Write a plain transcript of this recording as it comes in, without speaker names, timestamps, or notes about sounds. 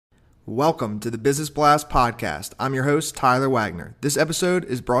Welcome to the Business Blast podcast. I'm your host, Tyler Wagner. This episode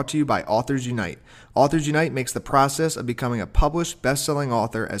is brought to you by Authors Unite. Authors Unite makes the process of becoming a published, best-selling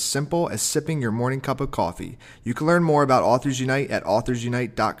author as simple as sipping your morning cup of coffee. You can learn more about Authors Unite at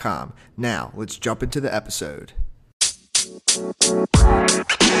authorsunite.com. Now, let's jump into the episode.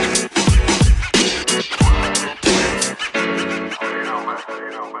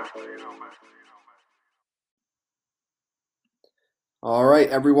 All right,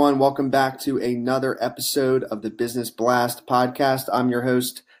 everyone, welcome back to another episode of the Business Blast podcast. I'm your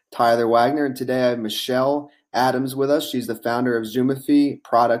host, Tyler Wagner, and today I have Michelle Adams with us. She's the founder of Zoomify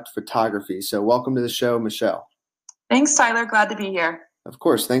Product Photography. So welcome to the show, Michelle. Thanks, Tyler. Glad to be here. Of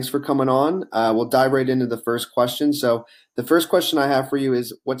course. Thanks for coming on. We'll dive right into the first question. So the first question I have for you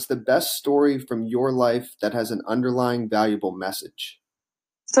is, what's the best story from your life that has an underlying valuable message?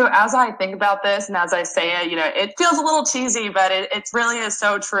 So as I think about this and as I say it, it feels a little cheesy, but it really is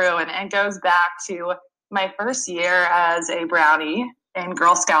so true. And it goes back to my first year as a brownie in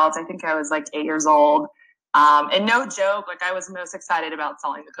Girl Scouts. I think I was like 8 years old. And no joke, I was most excited about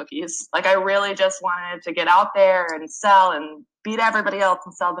selling the cookies. I really just wanted to get out there and sell and beat everybody else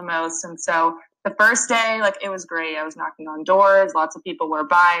and sell the most. And so the first day, it was great. I was knocking on doors. Lots of people were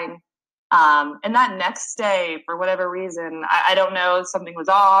buying. And that next day, for whatever reason, I don't know, something was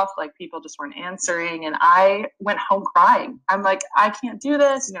off, people just weren't answering. And I went home crying. I'm like, I can't do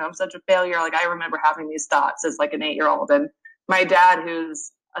this. I'm such a failure. I remember having these thoughts as an 8-year-old. And my dad,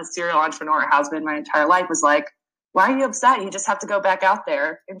 who's a serial entrepreneur, has been my entire life, was like, why are you upset? You just have to go back out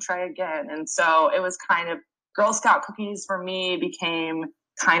there and try again. And so it was kind of Girl Scout cookies for me became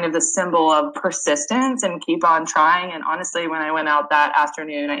kind of the symbol of persistence and keep on trying. And honestly, when I went out that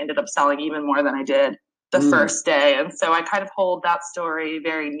afternoon, I ended up selling even more than I did the first day. And so I kind of hold that story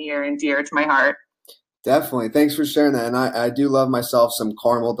very near and dear to my heart. Definitely. Thanks for sharing that. And I do love myself some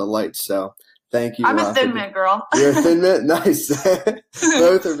caramel delights. So thank you. I'm a Thin Mint girl. You're a Thin Mint? Nice.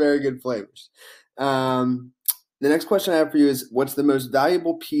 Both are very good flavors. The next question I have for you is, what's the most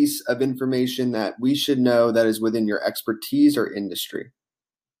valuable piece of information that we should know that is within your expertise or industry?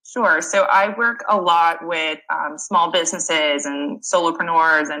 Sure. So I work a lot with small businesses and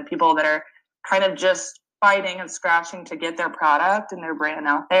solopreneurs and people that are kind of just fighting and scratching to get their product and their brand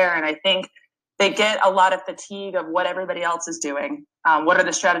out there. And I think they get a lot of fatigue of what everybody else is doing. What are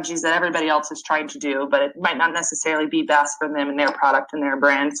the strategies that everybody else is trying to do, but it might not necessarily be best for them and their product and their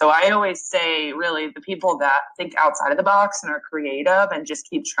brand. So I always say, really, the people that think outside of the box and are creative and just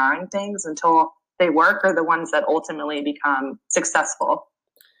keep trying things until they work are the ones that ultimately become successful.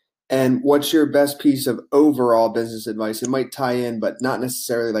 And what's your best piece of overall business advice? It might tie in, but not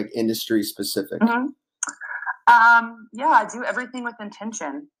necessarily industry specific. Mm-hmm. Do everything with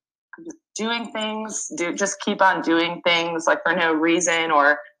intention. Doing things, just keep on doing things for no reason,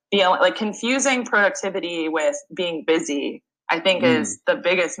 or feeling confusing productivity with being busy, I think is the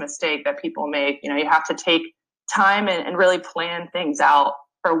biggest mistake that people make. You have to take time and really plan things out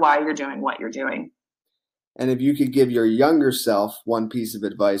for why you're doing what you're doing. And if you could give your younger self one piece of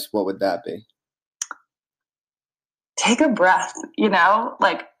advice, what would that be? Take a breath,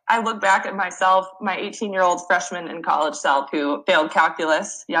 I look back at myself, my 18-year-old freshman in college self who failed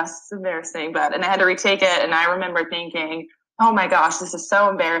calculus. Yes, it's embarrassing, and I had to retake it. And I remember thinking, oh my gosh, this is so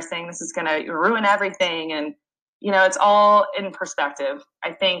embarrassing. This is going to ruin everything. And, it's all in perspective.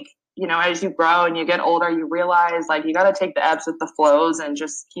 I think, as you grow and you get older, you realize you got to take the ebbs with the flows and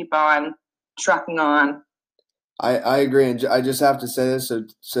just keep on trucking on. I agree. And I just have to say this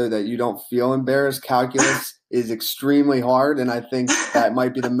so that you don't feel embarrassed. Calculus is extremely hard. And I think that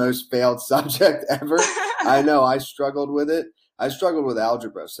might be the most failed subject ever. I know I struggled with it. I struggled with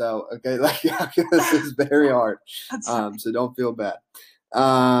algebra. So, okay, calculus is very hard. So don't feel bad.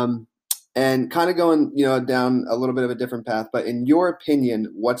 And kind of going, down a little bit of a different path, but in your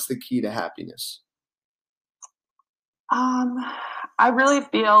opinion, what's the key to happiness? I really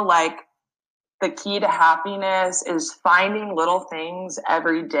feel the key to happiness is finding little things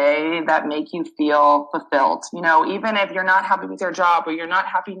every day that make you feel fulfilled. Even if you're not happy with your job, or you're not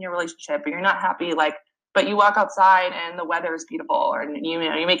happy in your relationship, or you're not happy, but you walk outside and the weather is beautiful, or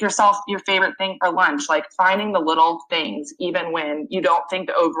you make yourself your favorite thing for lunch. Finding the little things, even when you don't think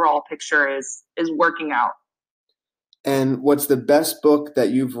the overall picture is working out. And what's the best book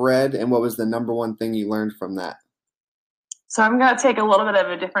that you've read, and what was the number one thing you learned from that? So I'm going to take a little bit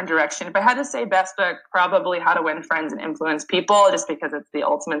of a different direction. If I had to say best book, probably How to Win Friends and Influence People, just because it's the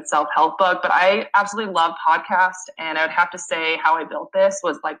ultimate self-help book. But I absolutely love podcasts. And I would have to say How I Built This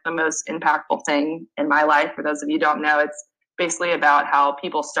was the most impactful thing in my life. For those of you who don't know, it's basically about how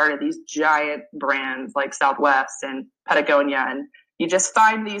people started these giant brands like Southwest and Patagonia. And you just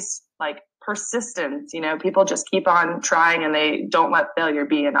find these like persistence. People just keep on trying and they don't let failure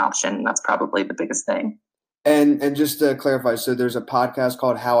be an option. That's probably the biggest thing. And just to clarify, so there's a podcast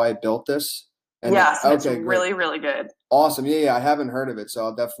called How I Built This. And yes, okay, it's really, really good. Awesome. Yeah, I haven't heard of it, so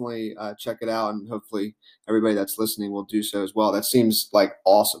I'll definitely check it out, and hopefully everybody that's listening will do so as well. That seems like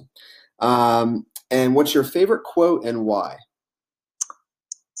awesome. And what's your favorite quote and why?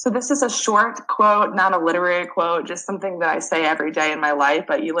 So this is a short quote, not a literary quote, just something that I say every day in my life,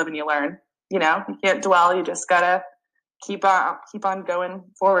 but you live and you learn. You can't dwell. You just got to keep on going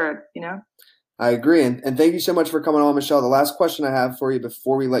forward, I agree. And thank you so much for coming on, Michelle. The last question I have for you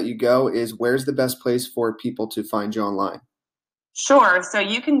before we let you go is, where's the best place for people to find you online? Sure. So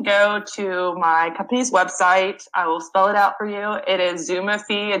you can go to my company's website. I will spell it out for you. It is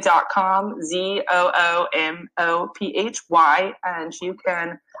zoomophy.com, ZOOMOPHY. And you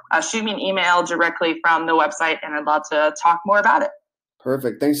can shoot me an email directly from the website, and I'd love to talk more about it.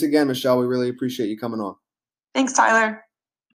 Perfect. Thanks again, Michelle. We really appreciate you coming on. Thanks, Tyler.